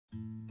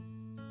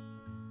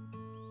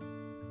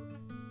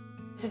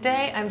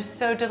Today, I'm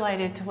so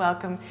delighted to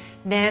welcome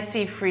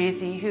Nancy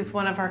Friese, who's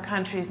one of our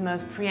country's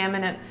most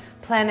preeminent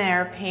plein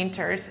air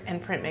painters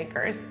and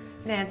printmakers.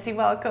 Nancy,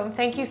 welcome.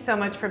 Thank you so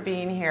much for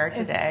being here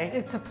today.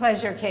 It's a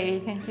pleasure,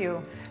 Katie. Thank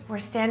you. We're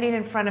standing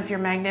in front of your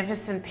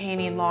magnificent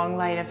painting, Long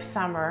Light of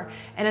Summer,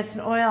 and it's an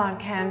oil on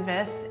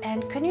canvas.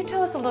 And can you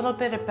tell us a little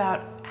bit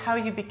about how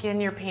you begin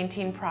your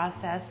painting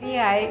process?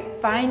 Yeah, I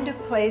find a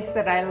place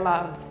that I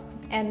love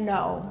and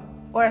know,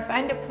 or I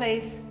find a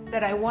place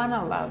that I want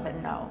to love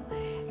and know.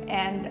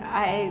 And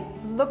I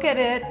look at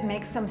it,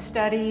 make some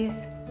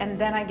studies,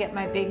 and then I get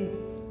my big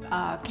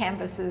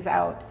canvases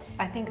out.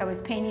 I think I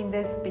was painting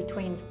this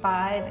between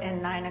 5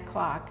 and 9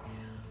 o'clock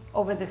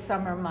over the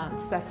summer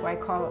months. That's why I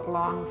call it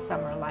Long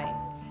Summer Light.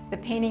 The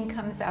painting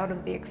comes out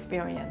of the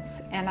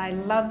experience, and I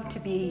love to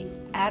be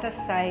at a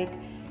site.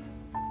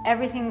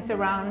 Everything's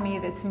around me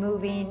that's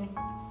moving.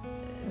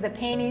 The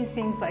painting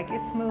seems like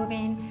it's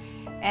moving,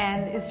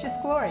 and it's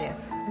just glorious.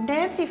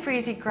 Nancy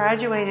Friese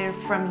graduated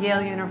from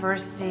Yale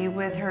University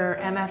with her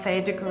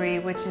MFA degree,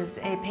 which is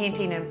a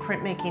painting and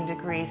printmaking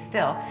degree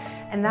still.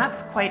 And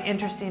that's quite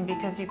interesting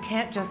because you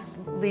can't just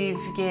leave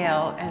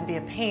Yale and be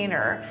a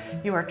painter.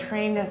 You are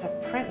trained as a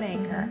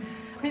printmaker.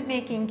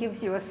 Printmaking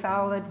gives you a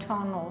solid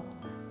tonal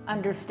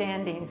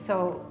understanding.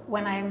 So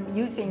when I'm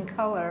using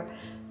color,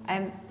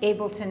 I'm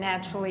able to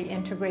naturally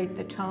integrate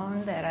the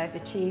tone that I've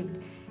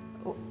achieved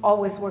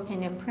always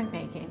working in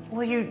printmaking.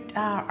 Well, you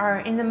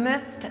are in the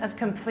midst of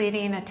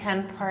completing a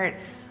 10-part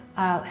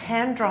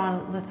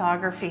hand-drawn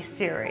lithography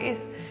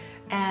series,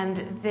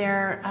 and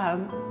they're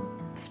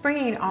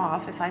springing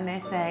off, if I may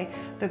say,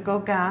 the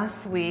Gauguin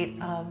suite,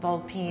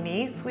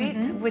 Volpini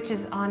suite, which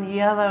is on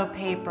yellow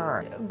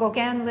paper.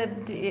 Gauguin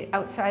lived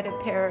outside of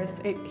Paris.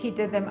 He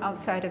did them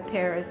outside of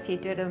Paris. He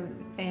did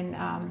them in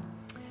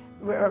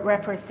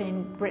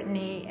referencing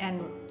Brittany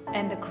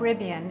and the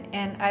Caribbean,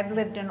 and I've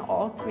lived in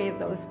all three of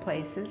those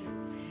places.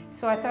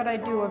 So I thought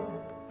I'd do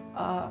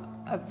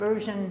a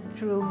version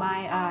through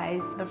my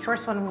eyes. The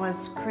first one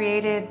was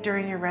created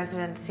during your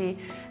residency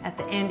at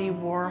the Andy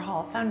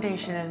Warhol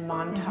Foundation in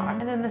Montauk.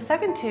 And then the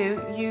second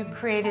two you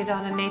created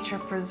on a nature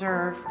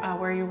preserve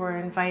where you were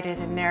invited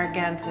in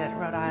Narragansett,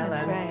 Rhode Island.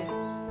 That's right.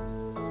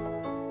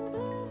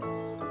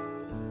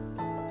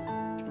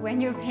 When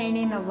you're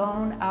painting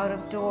alone out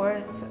of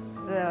doors,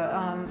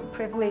 the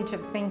privilege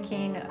of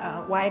thinking,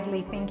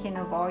 widely thinking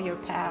of all your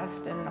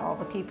past and all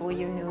the people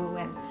you knew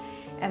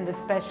and the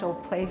special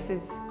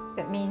places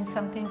that mean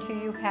something to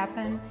you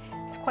happen,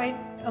 it's quite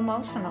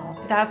emotional.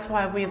 That's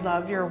why we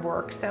love your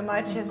work so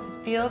much. It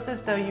feels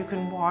as though you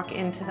can walk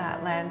into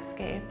that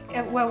landscape.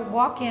 Well,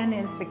 walk in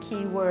is the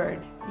key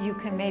word. You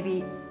can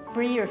maybe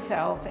free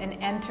yourself and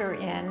enter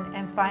in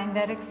and find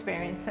that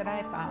experience that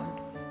I found.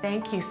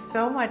 Thank you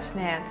so much,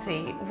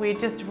 Nancy. We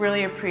just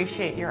really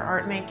appreciate your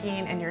art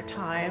making and your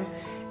time.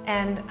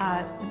 And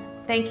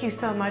thank you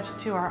so much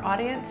to our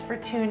audience for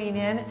tuning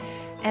in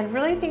and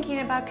really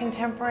thinking about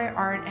contemporary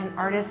art and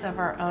artists of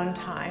our own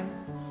time.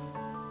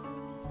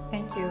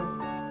 Thank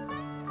you.